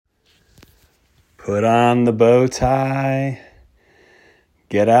Put on the bow tie,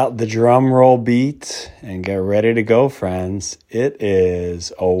 get out the drum roll beat, and get ready to go, friends. It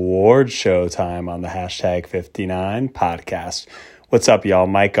is award show time on the Hashtag 59 podcast. What's up, y'all?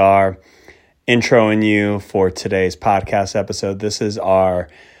 Mike R. introing you for today's podcast episode. This is our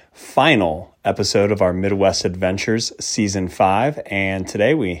final episode of our Midwest Adventures Season 5, and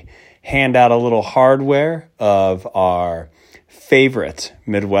today we hand out a little hardware of our favorite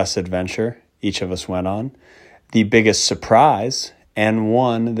Midwest adventure each of us went on, the biggest surprise, and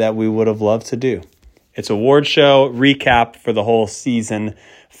one that we would have loved to do. It's award show recap for the whole Season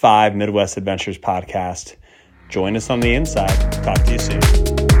 5 Midwest Adventures podcast. Join us on the inside. Talk to you soon.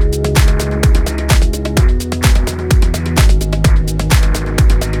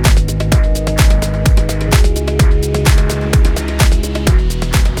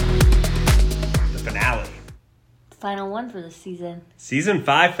 Final one for the season. Season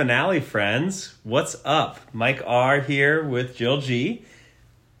 5 finale, friends. What's up? Mike R. here with Jill G.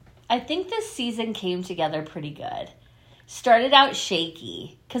 I think this season came together pretty good. Started out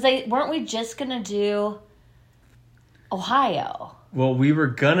shaky. Because weren't we just going to do Ohio? Well, we were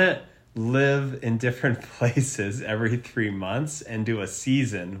going to live in different places every 3 months and do a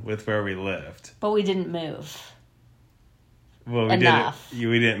season with where we lived. But we didn't move. Well, we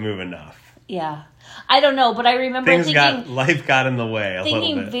didn't move enough. Yeah. I don't know, but I remember life got in the way a little bit.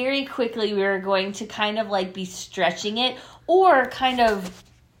 Thinking very quickly we were going to kind of like be stretching it or kind of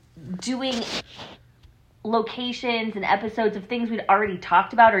doing locations and episodes of things we'd already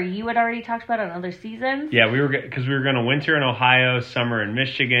talked about or you had already talked about on other seasons. Yeah, because we were going to winter in Ohio, summer in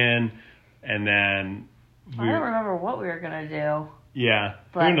Michigan, and then... I don't remember what we were going to do. Yeah,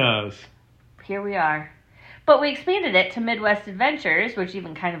 who knows? Here we are. But we expanded it to Midwest Adventures, which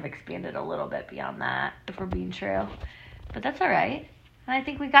even kind of expanded a little bit beyond that, if we're being true. But that's all right. And I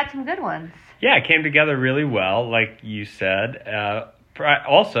think we got some good ones. Yeah, it came together really well, like you said.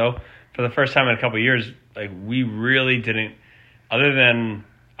 Also, for the first time in a couple of years, like we really didn't, other than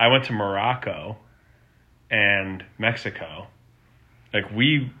I went to Morocco and Mexico, like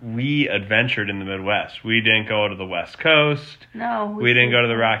we adventured in the Midwest. We didn't go to the West Coast. No. We didn't go to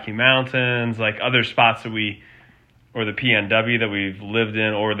the Rocky Mountains, like other spots that or the PNW that we've lived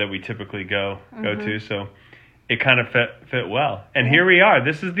in or that we typically go to. So it kind of fit well. And here we are.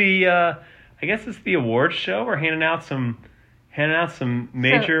 This is I guess it's the awards show. We're handing out some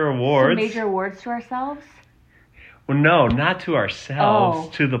major awards. Some major awards to ourselves? Well, no, not to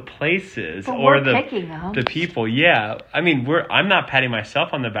ourselves, to the places or the people. Yeah, I mean, I'm not patting myself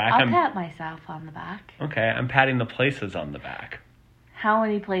on the back. I'll pat myself on the back. Okay, I'm patting the places on the back. How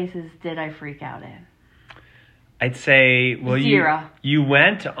many places did I freak out in? I'd say, well, 0. you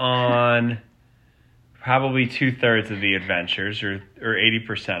went on probably 2/3 of the adventures, or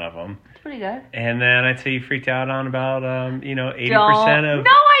 80% of them. That's pretty good. And then I'd say you freaked out on about 80% of.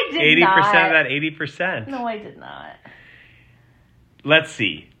 No, I did 80% not. 80% of that 80%. No, I did not. Let's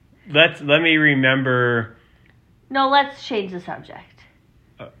see. Let me remember. No, let's change the subject.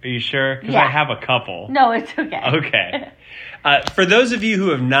 Are you sure? Because yeah. I have a couple. No, it's okay. Okay. For those of you who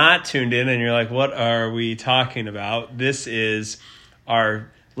have not tuned in and you're like, what are we talking about? This is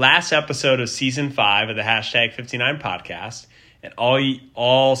our last episode of Season 5 of the Hashtag 59 podcast. And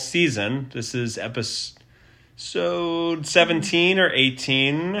all season, this is episode 17 or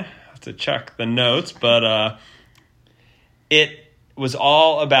 18. I have to check the notes, but it was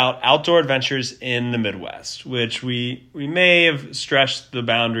all about outdoor adventures in the Midwest, which we may have stretched the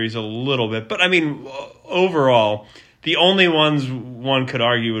boundaries a little bit. But I mean, overall, the only ones one could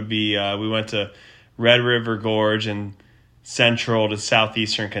argue would be we went to Red River Gorge and central to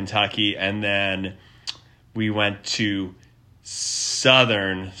southeastern Kentucky, and then we went to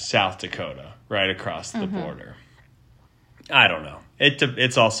southern South Dakota, right across the border. I don't know.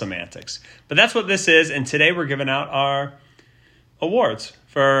 It's all semantics. But that's what this is, and today we're giving out our awards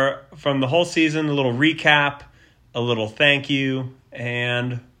from the whole season, a little recap, a little thank you,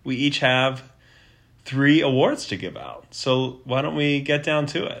 and we each have 3 awards to give out. So why don't we get down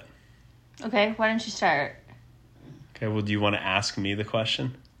to it? Okay, why don't you start? Okay, well, do you want to ask me the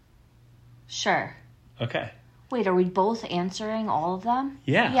question? Sure. Okay. Wait, are we both answering all of them?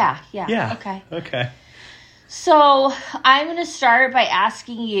 Yeah. Yeah. Okay. So I'm going to start by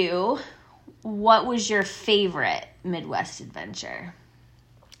asking you, what was your favorite Midwest adventure?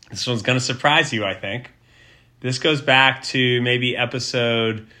 This one's going to surprise you, I think. This goes back to maybe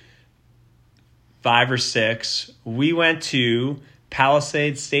episode 5 or 6. We went to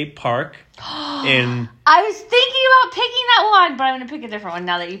Palisades State Park in... I was thinking about picking that one, but I'm going to pick a different one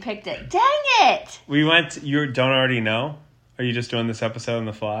now that you picked it. Dang it! We went... You don't already know? Are you just doing this episode on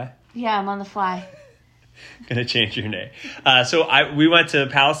the fly? Yeah, I'm on the fly. Gonna change your name. We went to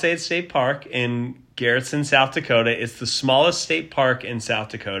Palisades State Park in Garretson, South Dakota. It's the smallest state park in South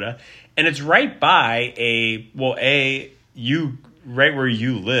Dakota, and it's right by right where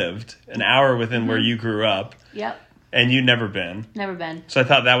you lived, an hour within where you grew up. Yep. And you'd never been. Never been. So I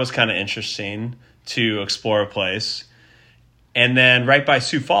thought that was kind of interesting to explore a place. And then right by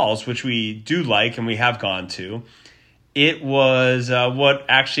Sioux Falls, which we do like and we have gone to, it was what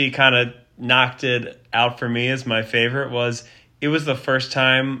actually kind of knocked it out for me as my favorite was it was the first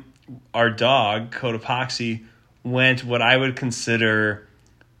time our dog, Cotopaxi, went what I would consider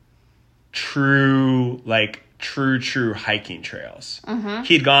true hiking trails.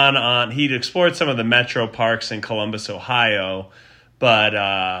 Mm-hmm. He'd explored some of the metro parks in Columbus, Ohio,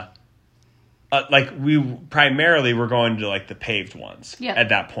 but we primarily were going to like the paved ones at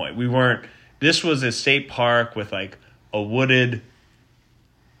that point. This was a state park with like a wooded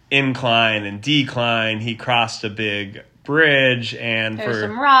incline and decline. He crossed a big bridge and there's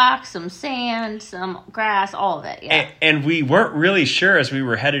some rocks, some sand, some grass, all of it. Yeah. And we weren't really sure as we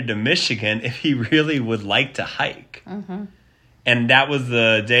were headed to Michigan if he really would like to hike. Mm-hmm. And that was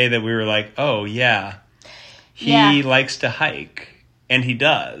the day that we were like, oh yeah, he likes to hike, and he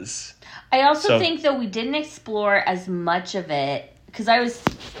does. I also think though we didn't explore as much of it because I was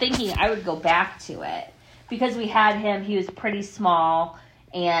thinking I would go back to it because we had him. He was pretty small.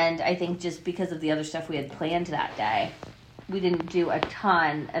 And I think just because of the other stuff we had planned that day, we didn't do a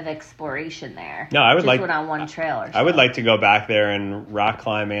ton of exploration there. No, I would went on one trail or so. I would like to go back there and rock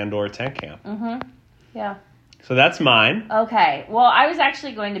climb and/or tent camp. Mm-hmm. Yeah. So that's mine. Okay. Well, I was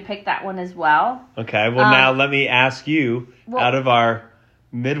actually going to pick that one as well. Okay. Well, now let me ask you, out of our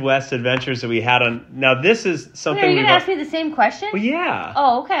Midwest adventures that we had on... Now, this is something... Wait, are you going to ask me the same question? Well, yeah.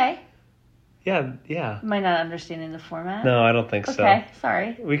 Oh, okay. Yeah. Am I not understanding the format? No, I don't think so. Okay,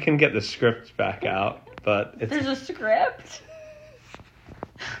 sorry. We can get the script back out, but There's a script?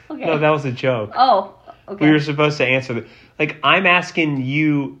 Okay. No, that was a joke. Oh, okay. We were supposed to answer I'm asking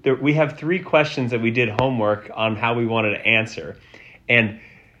you... We have 3 questions that we did homework on how we wanted to answer. And...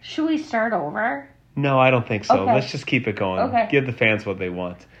 Should we start over? No, I don't think so. Okay. Let's just keep it going. Okay. Give the fans what they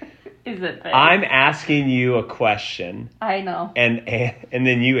want. Is it big? I'm asking you a question. I know. And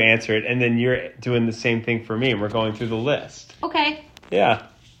then you answer it, and then you're doing the same thing for me, and we're going through the list. Okay. Yeah.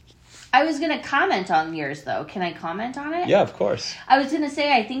 I was going to comment on yours, though. Can I comment on it? Yeah, of course. I was going to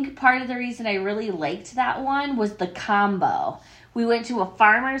say, I think part of the reason I really liked that one was the combo. We went to a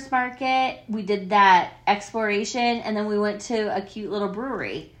farmer's market, we did that exploration, and then we went to a cute little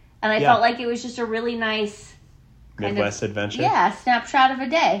brewery. And I felt like it was just a really nice... Midwest adventure? Yeah, snapshot of a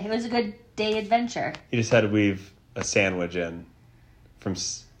day. It was a good day adventure. You just had to weave a sandwich in from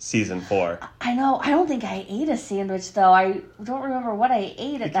season 4. I know. I don't think I ate a sandwich, though. I don't remember what I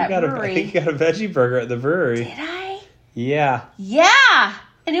ate at that brewery. I think you got a veggie burger at the brewery. Did I? Yeah. Yeah!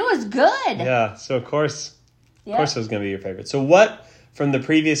 And it was good. Yeah, so of course it was going to be your favorite. So what, from the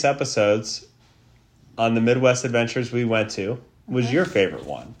previous episodes on the Midwest adventures we went to, was your favorite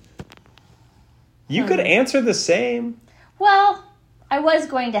one? You could answer the same. Well, I was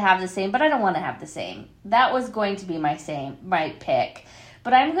going to have the same, but I don't want to have the same. That was going to be my pick.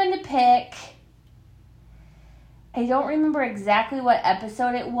 But I'm going to pick... I don't remember exactly what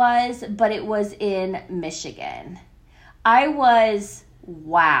episode it was, but it was in Michigan. I was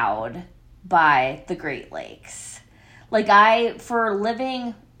wowed by the Great Lakes. I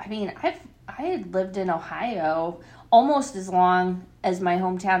had lived in Ohio almost as long as my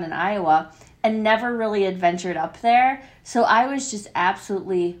hometown in Iowa and never really adventured up there. So I was just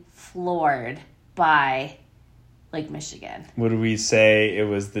absolutely floored by Lake Michigan. Would we say it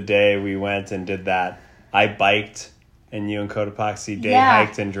was the day we went and did that? I biked and you and Cotopaxi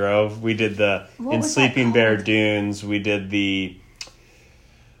hiked and drove. We did in Sleeping Bear Dunes. We did the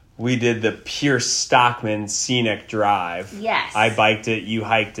Pierce Stockman Scenic Drive. Yes. I biked it, you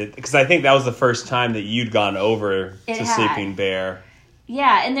hiked it. Because I think that was the first time that you'd gone over to Sleeping Bear.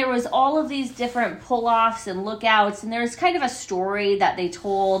 Yeah, and there was all of these different pull-offs and lookouts, and there was kind of a story that they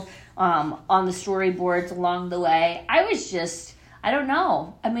told on the storyboards along the way. I don't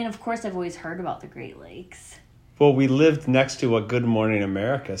know. I mean, of course, I've always heard about the Great Lakes. Well, we lived next to what Good Morning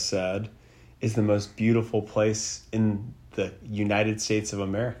America said is the most beautiful place in the United States of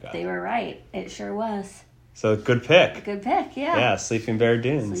America. They were right. It sure was. So, good pick. Good pick, yeah. Yeah, Sleeping Bear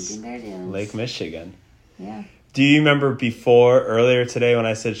Dunes. Sleeping Bear Dunes. Lake Michigan. Yeah. Do you remember earlier today when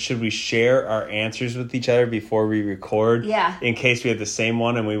I said, should we share our answers with each other before we record? Yeah. In case we have the same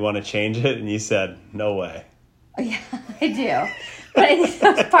one and we want to change it? And you said, no way. Yeah, I do. But I think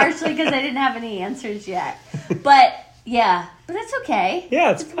that was partially because I didn't have any answers yet. But Yeah, but that's okay.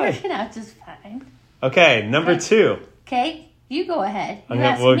 Yeah, it's fine. working out just fine. Okay, number 2. Okay, you go ahead. You We're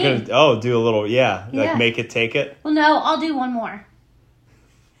ask gonna me. do a little Yeah. like make it take it. Well, no, I'll do one more.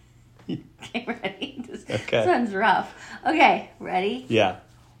 Okay, ready? This one's rough. Okay, ready? Yeah.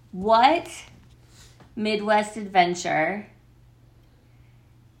 What Midwest adventure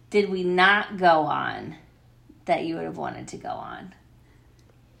did we not go on that you would have wanted to go on?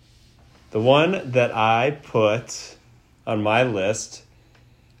 The one that I put on my list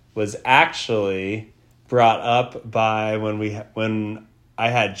was actually brought up by when I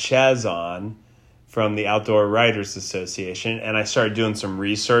had Ches on from the Outdoor Writers Association, and I started doing some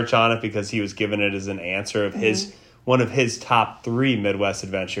research on it because he was giving it as an answer of one of his top 3 Midwest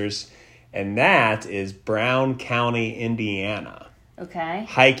adventures, and that is Brown County, Indiana. Okay.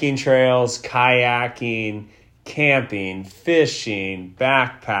 Hiking trails, kayaking, camping, fishing,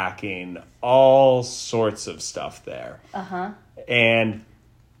 backpacking, all sorts of stuff there. Uh-huh. And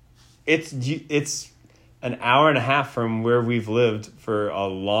it's an hour and a half from where we've lived for a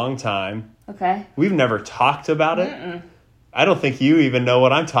long time. Okay. We've never talked about it. I don't think you even know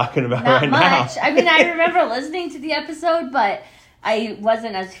what I'm talking about Not right much. now. I mean, I remember listening to the episode, but I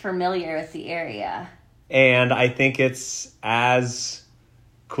wasn't as familiar with the area. And I think it's as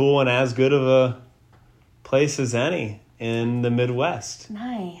cool and as good of a place as any in the Midwest.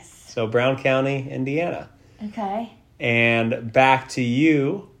 Nice. So Brown County, Indiana. Okay. And back to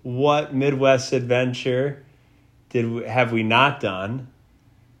you, what Midwest adventure have we not done?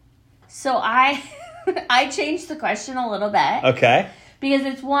 So I changed the question a little bit. Okay. Because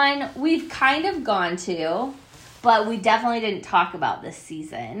it's one we've kind of gone to, but we definitely didn't talk about this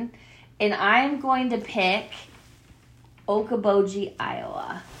season. And I'm going to pick Okoboji,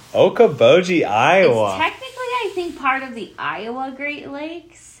 Iowa. Okoboji, Iowa. It's technically, I think, part of the Iowa Great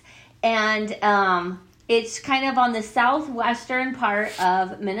Lakes. And it's kind of on the southwestern part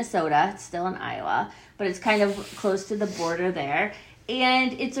of Minnesota. It's still in Iowa, but it's kind of close to the border there.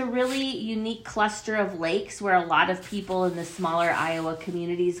 And it's a really unique cluster of lakes where a lot of people in the smaller Iowa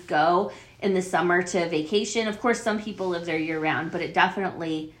communities go in the summer to vacation. Of course, some people live there year-round, but it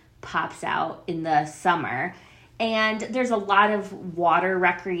definitely pops out in the summer. And there's a lot of water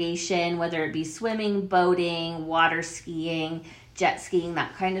recreation, whether it be swimming, boating, water skiing, jet skiing,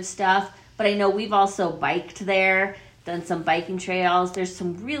 that kind of stuff. But I know we've also biked there, done some biking trails. There's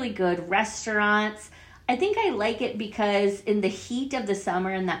some really good restaurants. I think I like it because in the heat of the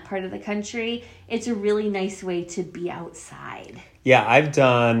summer in that part of the country, it's a really nice way to be outside. Yeah, I've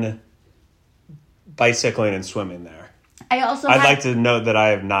done bicycling and swimming there. I'd like to note that I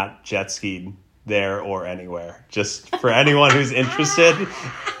have not jet skied there or anywhere. Just for anyone who's interested.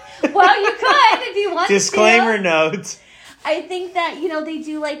 Well, you could if you want Disclaimer note. I think that, they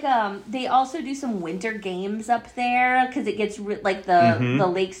do they also do some winter games up there because it gets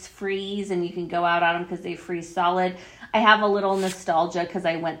the lakes freeze and you can go out on them because they freeze solid. I have a little nostalgia because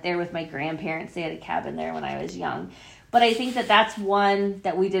I went there with my grandparents. They had a cabin there when I was young. But I think that that's one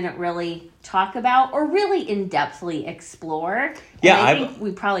that we didn't really talk about or really in-depthly explore. And I think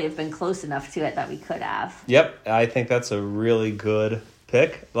we probably have been close enough to it that we could have. Yep, I think that's a really good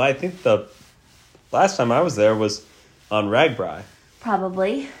pick. Well, I think the last time I was there was on Ragbri.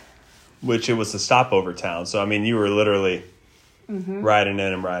 Probably. Which it was a stopover town. So, I mean, you were literally riding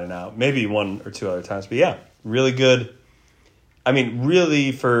in and riding out. Maybe 1 or 2 other times. But, yeah, really good. I mean,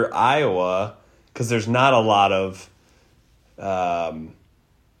 really for Iowa, because there's not a lot of, you're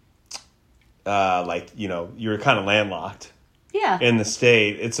kind of landlocked. Yeah. In the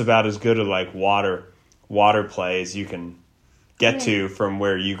state. It's about as good a, water play as you can get to from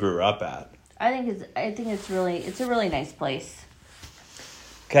where you grew up at. I think it's a really nice place.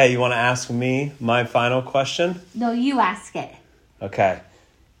 Okay, you want to ask me my final question? No, you ask it. Okay.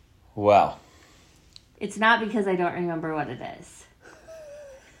 Well. It's not because I don't remember what it is.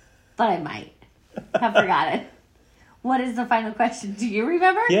 But I might have forgotten. What is the final question? Do you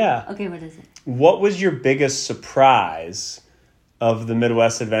remember? Yeah. Okay, what is it? What was your biggest surprise of the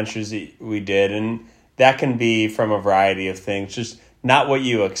Midwest adventures that we did? And that can be from a variety of things. Just not what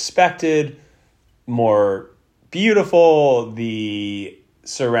you expected, more beautiful, the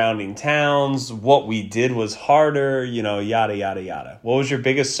surrounding towns, what we did was harder, yada, yada, yada. What was your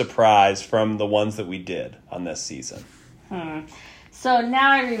biggest surprise from the ones that we did on this season? So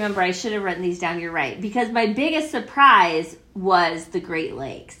now I remember I should have written these down. You're right. Because my biggest surprise was the Great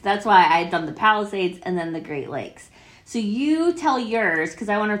Lakes. That's why I had done the Palisades and then the Great Lakes. So you tell yours because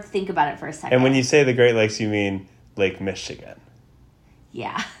I want to think about it for a second. And when you say the Great Lakes, you mean Lake Michigan.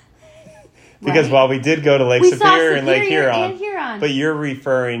 Yeah. Because Right. while we did go to Lake We saw Superior and Lake Superior Huron, and Huron. but you're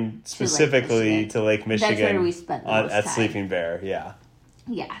referring specifically Michigan. to Lake Michigan. That's where we spent the most at time. Sleeping Bear. Yeah.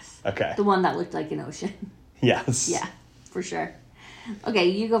 Yes. Okay. The one that looked like an ocean. Yes. Yeah, for sure. Okay,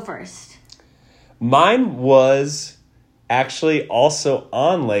 you go first. Mine was actually also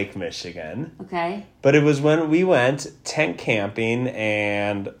on Lake Michigan, Okay. but it was when we went tent camping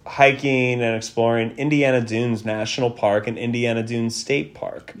and hiking and exploring Indiana Dunes National Park and Indiana Dunes State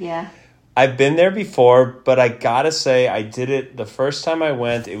Park. Yeah. I've been there before, but I gotta say, I did it the first time I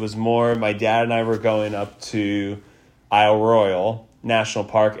went. It was more, my dad and I were going up to Isle Royale National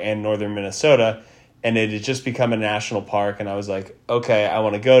Park and northern Minnesota, and it had just become a national park. And I was like, okay, I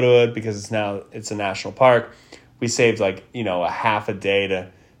want to go to it because it's a national park. We saved a half a day to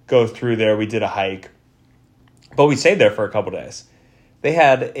go through there. We did a hike, but we stayed there for a couple days. They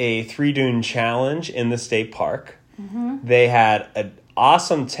had a 3-dune challenge in the state park. Mm-hmm. They had an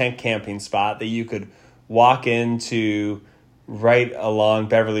awesome tent camping spot that you could walk into right along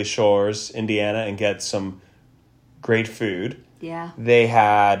Beverly Shores, Indiana, and get some great food. Yeah. They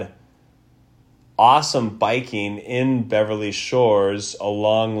had awesome biking in Beverly Shores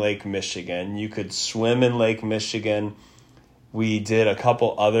along Lake Michigan. You could swim in Lake Michigan. We did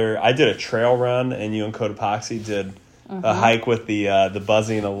I did a trail run, and you and Cotopaxi did a hike with the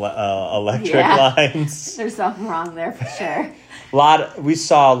buzzing electric lines. There's something wrong there for sure. We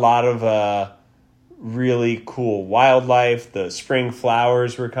saw a lot of really cool wildlife. The spring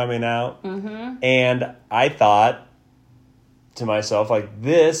flowers were coming out. Mm-hmm. And I thought to myself,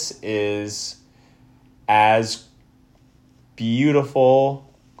 this is as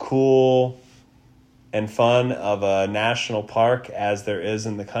beautiful, cool, and fun of a national park as there is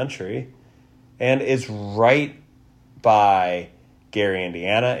in the country. And it's right by Gary,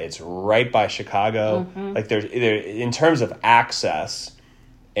 Indiana. It's right by Chicago. Mm-hmm. There's in terms of access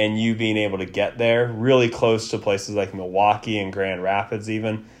and you being able to get there, really close to places like Milwaukee and Grand Rapids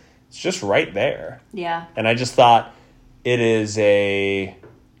even. It's just right there. Yeah. And I just thought it's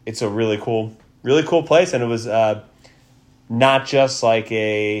a really cool place. And it was not just we're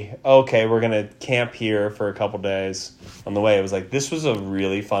going to camp here for a couple days on the way. It was this was a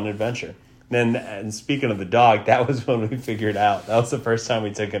really fun adventure. And speaking of the dog, that was when we figured out. That was the first time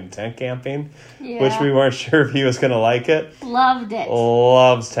we took him tent camping, which we weren't sure if he was going to like it. Loved it.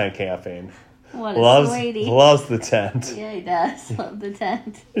 Loves tent camping. What a sweetie. Loves the tent. Yeah, he does. Love the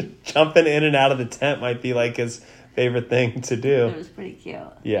tent. Jumping in and out of the tent might be his favorite thing to do. It was pretty cute.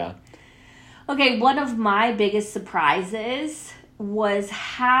 Yeah. Okay, one of my biggest surprises was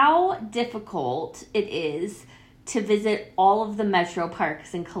how difficult it is to visit all of the metro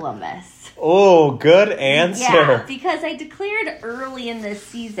parks in Columbus. Oh, good answer. Yeah, because I declared early in this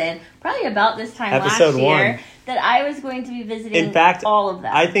season, probably about this time Episode last year, 1. that I was going to be visiting in fact, all of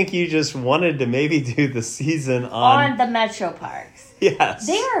them. I think you just wanted to maybe do the season on the metro parks. Yes.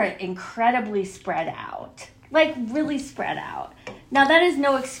 They are incredibly spread out. Really spread out. Now, that is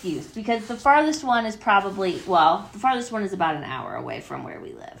no excuse, because the farthest one is about an hour away from where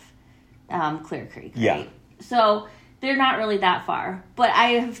we live. Clear Creek, right? Yeah. So, they're not really that far. But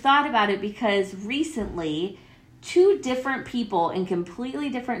I have thought about it because recently, 2 different people in completely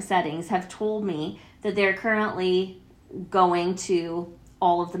different settings have told me that they're currently going to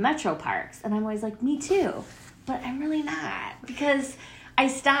all of the metro parks. And I'm always like, me too. But I'm really not, because I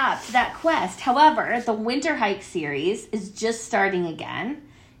stopped that quest. However, the Winter Hike series is just starting again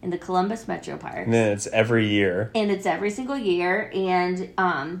in the Columbus Metro Parks. And then it's every year. And it's every single year. And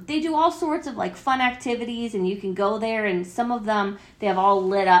they do all sorts of fun activities, and you can go there. And some of them, they have all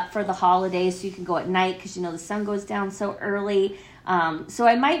lit up for the holidays, so you can go at night because the sun goes down so early. So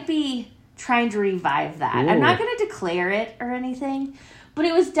I might be trying to revive that. Ooh. I'm not going to declare it or anything, but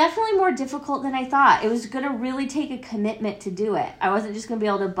it was definitely more difficult than I thought. It was going to really take a commitment to do it. I wasn't just going to be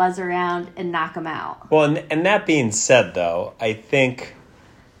able to buzz around and knock them out. Well, and that being said, though, I think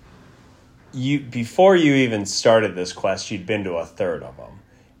before you even started this quest, you'd been to a third of them.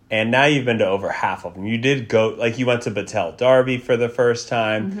 And now you've been to over half of them. You did go, you went to Battelle Darby for the first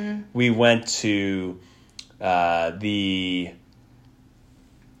time. Mm-hmm. We went to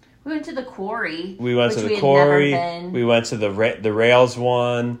We went to the Quarry. We went to the Quarry. We went to the Rails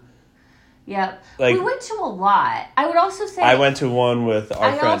one. Yep. We went to a lot. I would also say I went to one with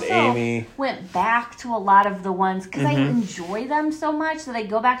our friend Amy. I went back to a lot of the ones because I enjoy them so much that I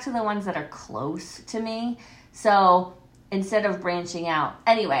go back to the ones that are close to me. So instead of branching out.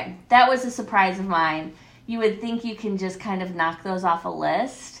 Anyway, that was a surprise of mine. You would think you can just kind of knock those off a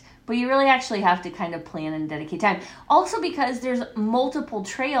list, but you really actually have to kind of plan and dedicate time. Also because there's multiple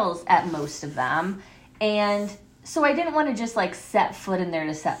trails at most of them, and So I didn't want to just like set foot in there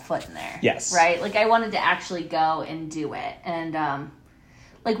to set foot in there. Yes. Right? Like I wanted to actually go and do it. And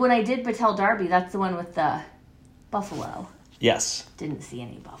like when I did Battelle Derby, that's the one with the buffalo. Yes. Didn't see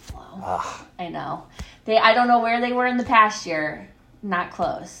any buffalo. Ah. I know. I don't know where they were in the pasture. Not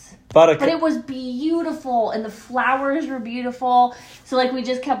close. But it was beautiful and the flowers were beautiful. So like we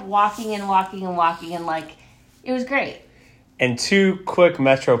just kept walking and walking and walking and like it was great. And 2 quick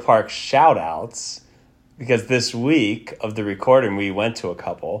Metro Park shout outs, because this week of the recording we went to a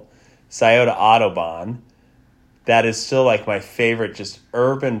couple. Scioto Audubon. That is still like my favorite just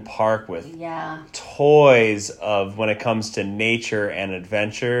urban park with toys of when it comes to nature and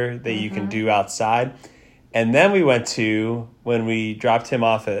adventure that you can do outside. And then we went to, when we dropped him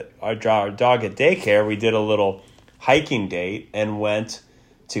off at our dog at daycare, we did a little hiking date and went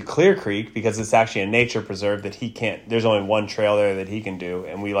to Clear Creek because it's actually a nature preserve that there's only one trail there that he can do.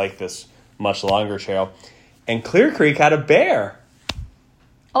 And we like this much longer trail. And Clear Creek had a bear.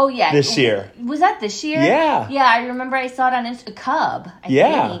 Oh, yeah. This year. Was that this year? Yeah. Yeah, I remember I saw it on a cub, I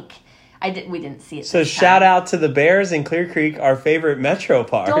think. We didn't see it. So shout out to the bears in Clear Creek, our favorite Metro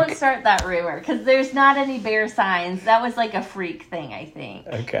Park. Don't start that rumor, because there's not any bear signs. That was like a freak thing, I think.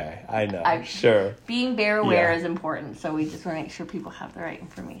 Okay, I know. Sure. Being bear aware is important, so we just want to make sure people have the right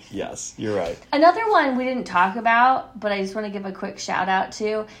information. Yes, you're right. Another one we didn't talk about, but I just want to give a quick shout out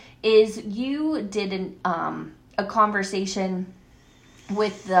to, is you did a conversation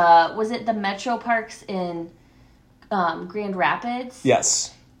with the Metro Parks in Grand Rapids?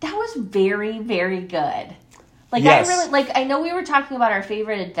 Yes. That was very, very good. Like, yes. I know we were talking about our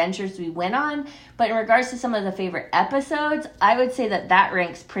favorite adventures we went on, but in regards to some of the favorite episodes, I would say that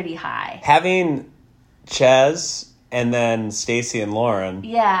ranks pretty high. Having Ches and then Stacy and Lauren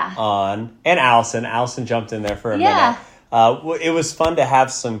on, and Allison jumped in there for a minute. It was fun to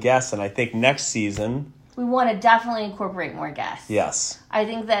have some guests, and I think next season we want to definitely incorporate more guests. Yes. I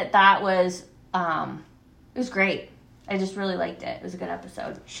think that was it was great. I just really liked it. It was a good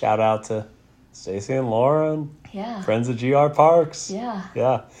episode. Shout out to Stacy and Lauren. Yeah. Friends of GR Parks. Yeah.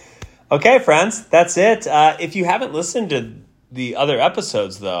 Yeah. Okay, friends, that's it. If you haven't listened to the other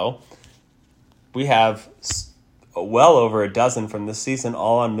episodes, though, we have well over a dozen from this season,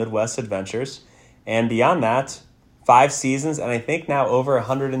 all on Midwest Adventures. And beyond that, 5 seasons, and I think now over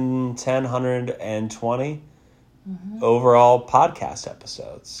 110, 120 overall podcast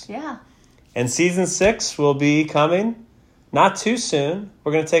episodes. Yeah. And season 6 will be coming not too soon.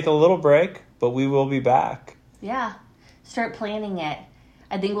 We're going to take a little break, but we will be back. Yeah. Start planning it.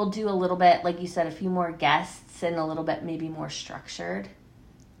 I think we'll do a little bit, like you said, a few more guests and a little bit maybe more structured.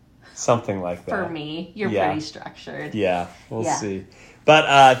 Something like that. For me. You're pretty structured. Yeah, we'll see.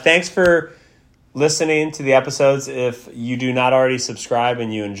 But thanks for listening to the episodes. If you do not already subscribe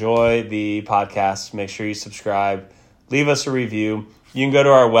and you enjoy the podcast, make sure you subscribe. Leave us a review. You can go to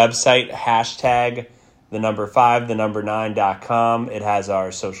our website, #5, 9.com. It has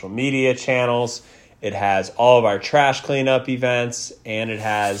our social media channels. It has all of our trash cleanup events, and it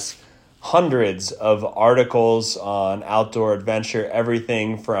has hundreds of articles on outdoor adventure,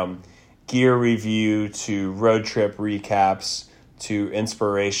 everything from gear review to road trip recaps to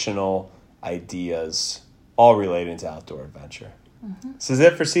inspirational ideas, all relating to outdoor adventure. This is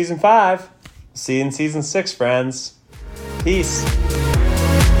it for season 5. See you in season 6, friends. Peace.